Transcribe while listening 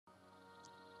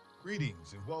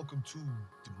Greetings and welcome to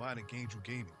Demonic Angel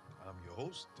Gaming. I'm your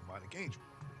host, Demonic Angel.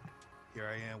 Here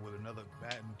I am with another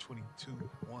Madden 22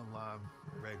 online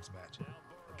regs match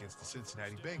against the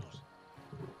Cincinnati Bengals.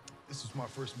 This was my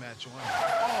first match on.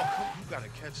 Oh, you gotta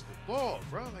catch the ball,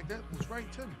 bro. Like that was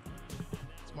right to me.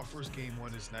 It's my first game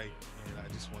on this night, and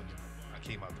I just wanted to, I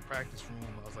came out the practice room.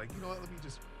 I was like, you know what, let me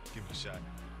just give it a shot.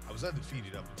 I was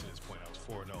undefeated up until this point. I was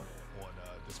 4-0 on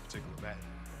this particular Madden.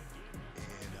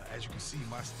 And as you can see,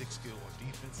 my stick skill on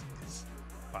defense is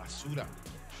basura,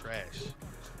 trash,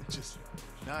 just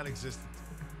non-existent.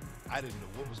 I didn't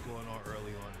know what was going on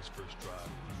early on this first drive.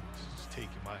 He was just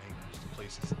taking my ankles to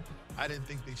places I didn't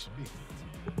think they should be.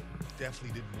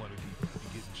 Definitely didn't want to be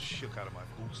getting shook out of my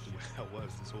boots the way I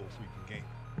was this whole freaking game.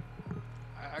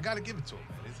 I got to give it to him,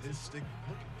 man. His stick,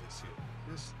 look at this here.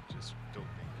 This just don't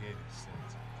make any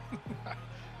sense.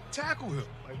 Tackle him.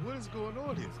 Like, what is going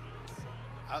on here?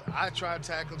 I tried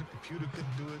tackling, the computer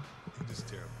couldn't do it. It was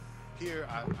terrible. Here,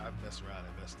 I messed around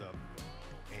and messed up.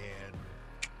 And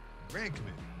ran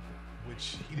commit,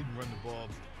 which he didn't run the ball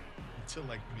until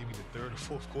like maybe the third or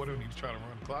fourth quarter when he was trying to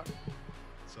run the clock.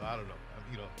 So I don't know.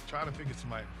 Trying to figure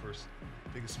somebody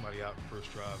out in the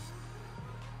first drive,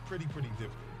 pretty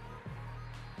difficult.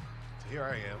 So here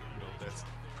I am. That's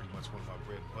pretty much one of my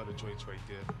bread and butter joints right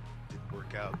there. Didn't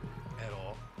work out at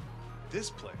all. This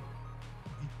play,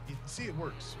 you see it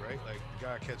works, right? Like the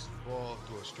guy catches the ball,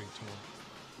 throw it straight to him.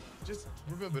 Just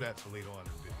remember that for later on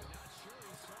in the video.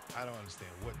 I don't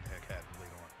understand what the heck happened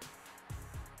later on.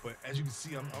 But as you can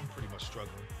see, I'm pretty much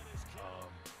struggling.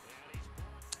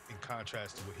 In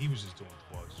contrast to what he was just doing with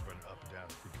the ball, just running up and down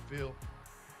the freaking field.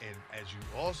 And as you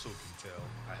also can tell,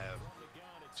 I have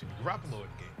Jimmy Garoppolo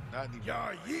in the game. Not even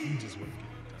he just wouldn't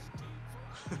get it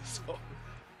done. So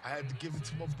I had to give it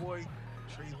to my boy,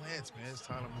 Trey Lance, man. It's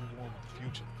time to move on with the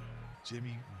future.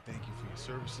 Jimmy, thank you for your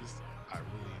services. I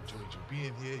really enjoyed you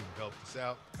being here. You helped us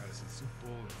out. Got us in the Super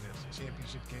Bowl and the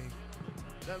championship game.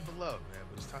 Nothing but love, man.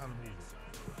 But it's time to move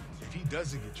on. If he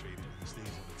doesn't get traded and he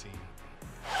stays on the team,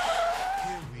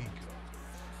 here we go.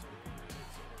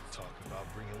 Talking about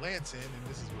bringing Lance in, and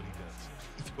this is what he does.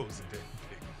 He throws a damn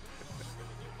pig.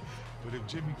 But if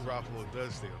Jimmy Garoppolo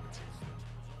does stay on the team,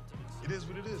 it is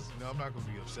what it is. I'm not going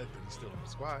to be upset that he's still in the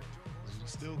squad. We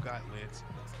still got Lance.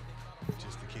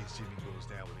 Just in case Jimmy goes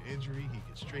down with an injury, he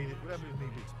gets traded, whatever it may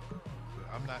be. But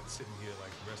I'm not sitting here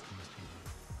like the rest of these people.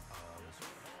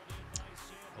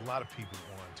 A lot of people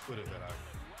on Twitter that I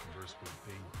converse with,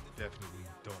 they definitely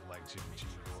don't like Jimmy G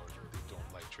or they don't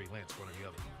like Trey Lance, one or the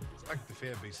other. It's like the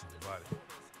fan base is divided.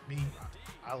 Me,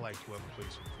 I like whoever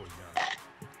plays for the 49ers.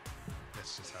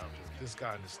 That's just how it is. This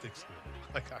guy in the stick skill,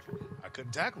 like I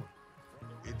couldn't tackle him.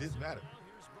 It didn't matter.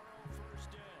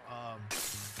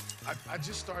 I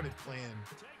just started playing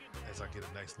as I get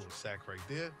a nice little sack right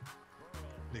there.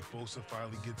 Nick Bosa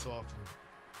finally gets off and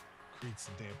creates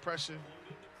some damn pressure.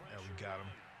 And we got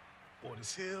him on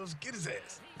his heels. Get his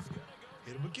ass.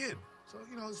 Hit him again. So,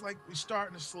 it's like we're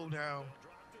starting to slow down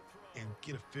and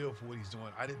get a feel for what he's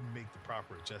doing. I didn't make the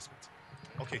proper adjustments.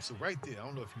 Okay, so right there, I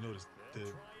don't know if you noticed,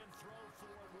 the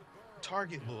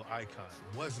target little icon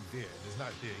wasn't there. And it's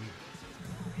not there either.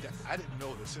 I didn't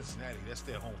know that Cincinnati, that's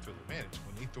their home field advantage.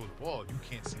 When they throw the ball, you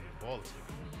can't see where the ball is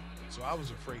going. So I was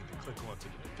afraid to click onto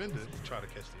the defender to try to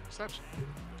catch the interception.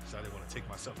 So I didn't want to take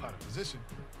myself out of position,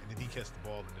 and then he catch the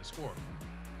ball and then score.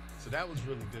 So that was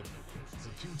really difficult. There's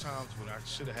a few times when I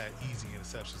should have had easy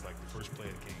interceptions, like the first play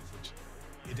of the game, which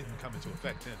it didn't come into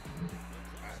effect then.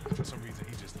 For some reason,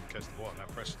 he just didn't catch the ball, and I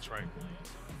pressed the triangle.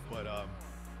 But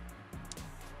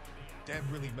that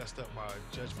really messed up my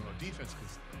judgment on defense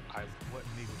because I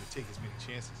wasn't able to take as many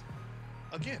chances.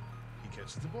 Again, he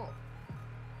catches the ball.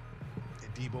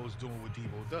 And Debo's doing what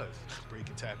Debo does,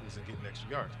 breaking tackles and getting extra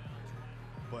yards.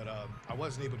 But I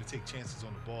wasn't able to take chances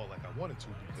on the ball like I wanted to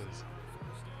because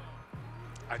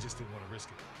I just didn't want to risk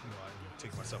it. I didn't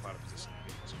take myself out of position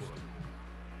to make a score.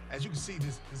 As you can see,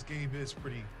 this game is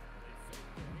pretty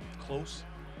close.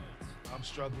 I'm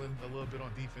struggling a little bit on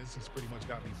defense. He's pretty much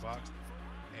got me boxed.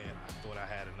 And I thought I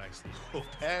had a nice little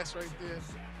pass right there.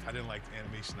 I didn't like the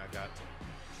animation I got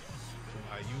from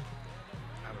IU.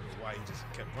 I don't know why he just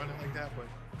kept running like that, but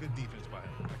good defense by him.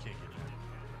 I can't get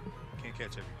that. Can't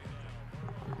catch everything.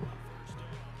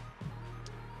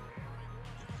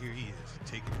 Here he is,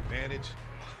 taking advantage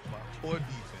of my poor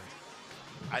defense.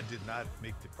 I did not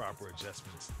make the proper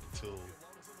adjustments until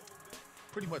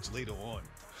pretty much later on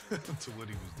to what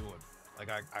he was doing. Like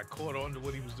I caught on to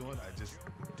what he was doing, I just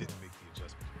didn't make the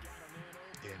adjustment.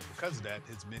 And because of that,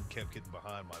 his men kept getting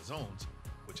behind my zones,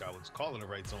 which I was calling the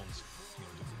right zones,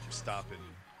 to stop and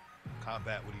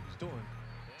combat what he was doing.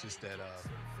 Just that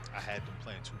I had them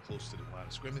playing too close to the line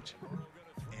of scrimmage,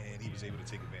 and he was able to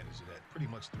take advantage of that pretty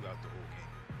much throughout the whole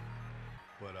game.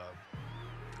 But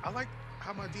I like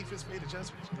how my defense made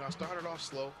adjustments. You know, I started off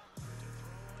slow,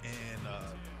 and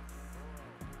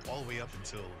all the way up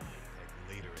until like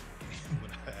later in the game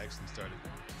when I actually started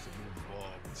to move the ball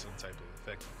with some type of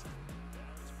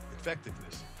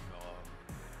effectiveness. You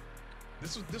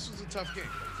know, this was a tough game.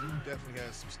 Like, Drew definitely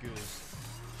has some skills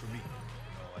for me.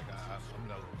 You know, like I'm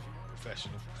no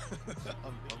professional.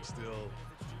 I'm still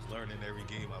learning every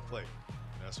game I play.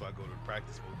 And that's why I go to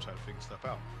practice mode, try to figure stuff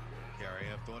out. Here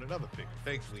I am throwing another pick.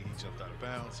 Thankfully, he jumped out of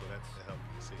bounds, so that helped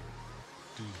me see.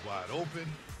 Dude's wide open.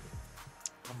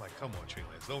 I'm like, come on, Trey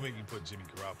Lance. Don't make me put Jimmy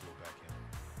Garoppolo back in.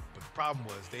 But the problem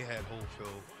was they had whole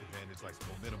field advantage, like the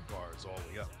momentum bars all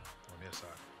the way up on their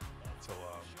side. So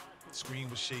the screen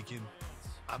was shaking.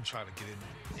 I'm trying to get in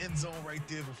the end zone right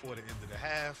there before the end of the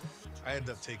half. I ended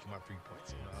up taking my 3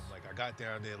 points. You know, I'm like, I got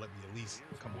down there, let me at least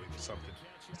come away with something.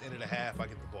 At the end of the half, I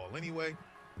get the ball anyway.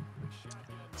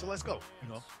 So let's go, you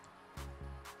know.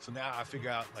 So now I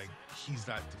figure out, like, he's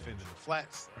not defending the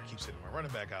flats. I keep sending my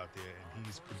running back out there, and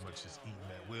he's pretty much just eating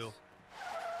that wheel.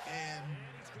 And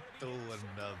throw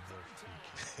another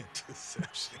freaking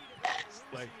interception.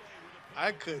 Like,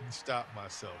 I couldn't stop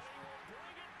myself.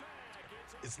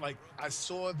 It's like I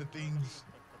saw the things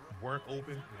weren't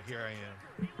open, and here I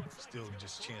am, still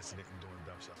just chancing it and doing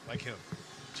dumb stuff. Like him,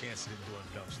 chancing it and doing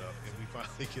dumb stuff, and we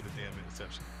finally get a damn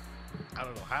interception. I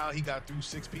don't know how he got through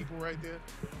 6 people right there,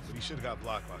 but he should have got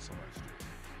blocked by somebody.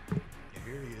 And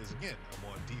here he is again. I'm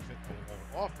on defense,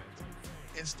 on offense,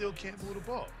 and still can't move the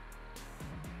ball.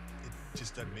 It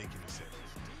just doesn't make any sense.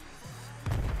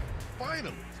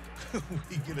 Finally,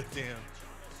 we get a damn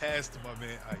pass to my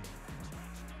man Ayuk,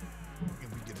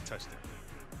 and we get a touchdown.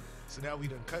 So now we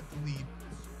done cut the lead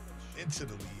into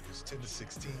the lead. It's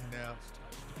 10-16 now.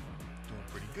 Doing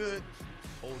pretty good.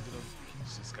 Holding him.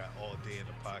 He's just got all day in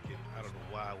the pocket. I don't know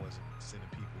why I wasn't sending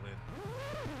people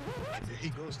in. And there he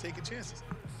goes taking chances.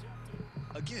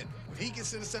 Again, when he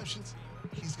gets interceptions,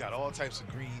 he's got all types of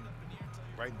green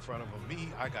right in front of him. Me,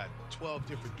 I got 12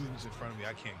 different dudes in front of me.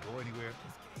 I can't go anywhere.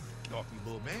 Get off me,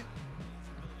 little man.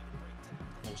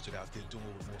 Mostert out there doing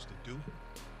what Mostert do.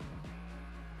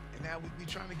 And now we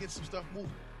trying to get some stuff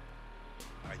moving.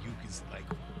 Ayuk is like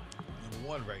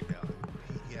 #1 right now.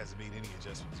 He hasn't made any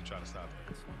adjustments to try to stop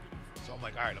him. So I'm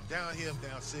like, all right, I'm down here, I'm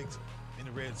down 6, in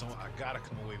the red zone. I gotta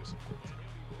come away with some points.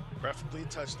 Preferably a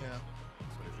touchdown,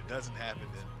 but if it doesn't happen,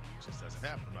 then it just doesn't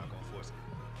happen. I'm not gonna force it.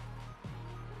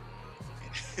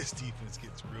 And his defense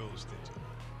gets real stingy.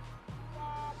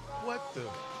 What the?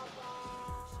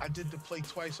 I did the play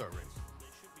twice already.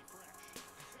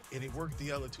 And it worked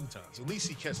the other 2 times. At least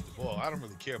he catches the ball. I don't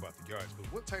really care about the yards,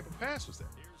 but what type of pass was that?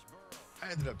 I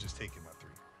ended up just taking my 3.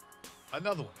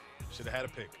 Another one. Should have had a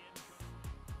pick.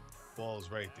 Ball's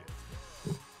right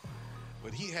there.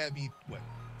 But he had me, what,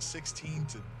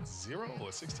 16-0 or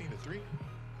 16-3?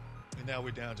 And now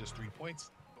we're down just 3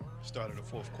 points. Started the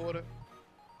 4th quarter.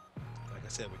 Like I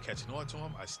said, we're catching on to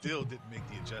him. I still didn't make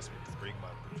the adjustment to bring my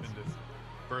defender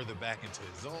further back into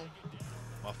his zone.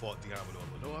 My fault, Diamador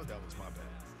Lenore. That was my bad.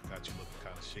 Got you looking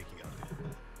kind of shaky out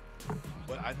there.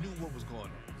 But I knew what was going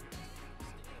on.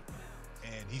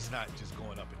 And he's not just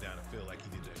going up and down the field like he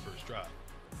did that first drive.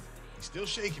 He's still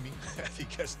shaking me as he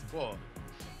catches the ball,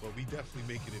 but we definitely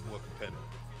making it more competitive.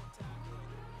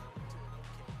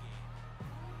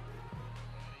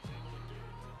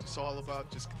 It's all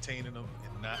about just containing him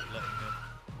and not letting him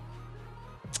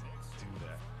do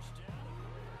that.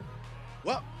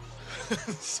 Well,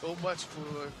 so much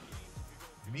for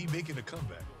me making a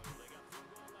comeback.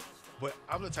 But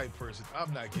I'm the type of person,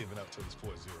 I'm not giving up till it's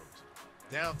 4-0.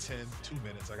 Down 10, 2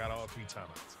 minutes, I got all 3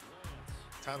 timeouts.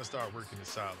 Time to start working the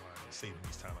sideline and saving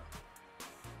these timeouts.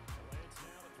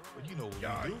 But you know what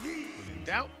we do. When in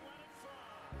doubt,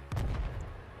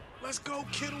 let's go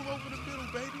Kittle over the middle,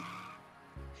 baby.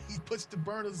 He puts the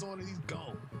burners on and he's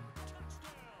gone.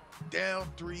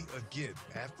 Down 3 again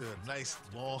after a nice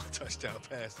long touchdown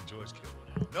pass to George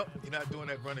Kittle. Nope, you're not doing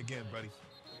that run again, buddy.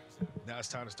 Now it's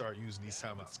time to start using these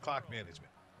timeouts. Clock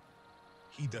management.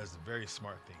 He does the very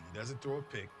smart thing. He doesn't throw a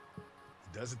pick.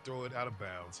 He doesn't throw it out of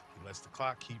bounds. He lets the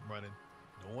clock keep running.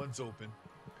 No one's open.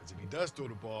 Because if he does throw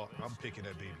the ball, I'm picking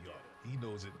that baby off. He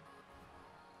knows it.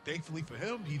 Thankfully for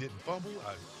him, he didn't fumble.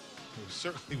 I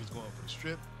certainly was going for the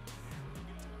strip.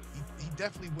 He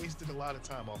definitely wasted a lot of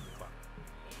time off the clock.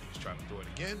 He was trying to throw it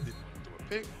again, didn't throw a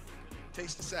pick.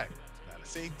 Takes the sack. Not a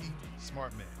safety,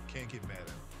 smart man. Can't get mad at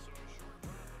him.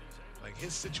 Like,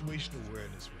 his situational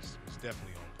awareness was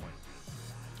definitely on point.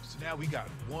 So now we got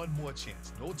one more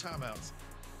chance. No timeouts.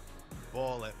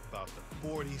 Ball at about the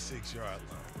 46-yard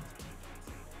line.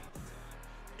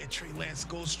 And Trey Lance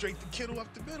goes straight to Kittle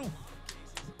up the middle.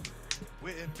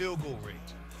 We're in field goal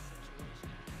range.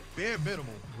 Bare minimum,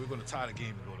 we're going to tie the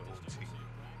game and go to OT.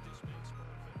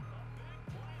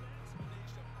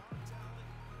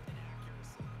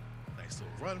 Nice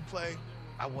little run play.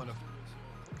 I want to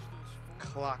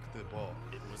clock the ball.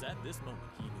 It was at this moment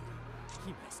he knew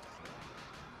he messed up.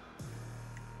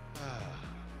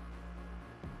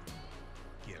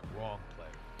 Yeah, wrong play.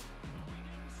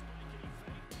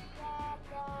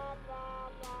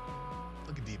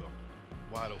 Look at Debo,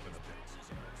 wide open up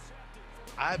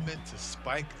there. I meant to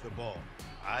spike the ball.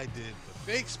 I did the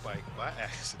fake spike by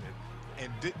accident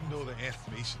and didn't know the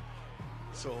animation.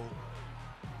 So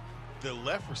the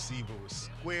left receiver was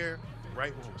square, the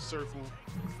right one was circle.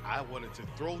 I wanted to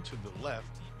throw to the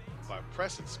left by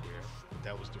pressing square, but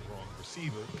that was the wrong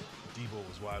receiver. Debo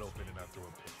was wide open and I threw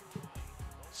a pick.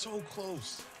 So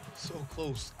close, so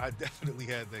close. I definitely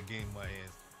had that game in my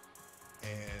hands.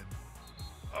 And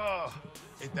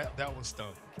that one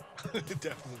stung. It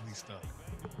definitely stung.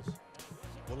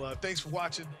 Well, thanks for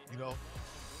watching. You know,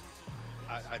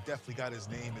 I definitely got his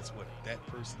name. It's what, that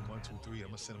person 123. I'm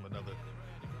gonna send him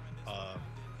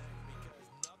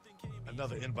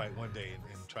another invite one day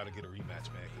and try to get a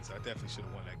rematch, man, because I definitely should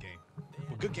have won that game.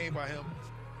 Well, good game by him.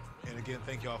 And again,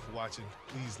 thank y'all for watching.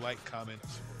 Please like, comment,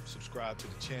 subscribe to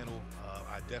the channel.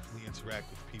 I definitely interact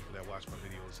with people that watch my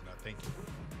videos, and I thank you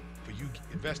for you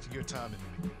investing your time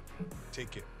into me. Take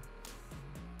care.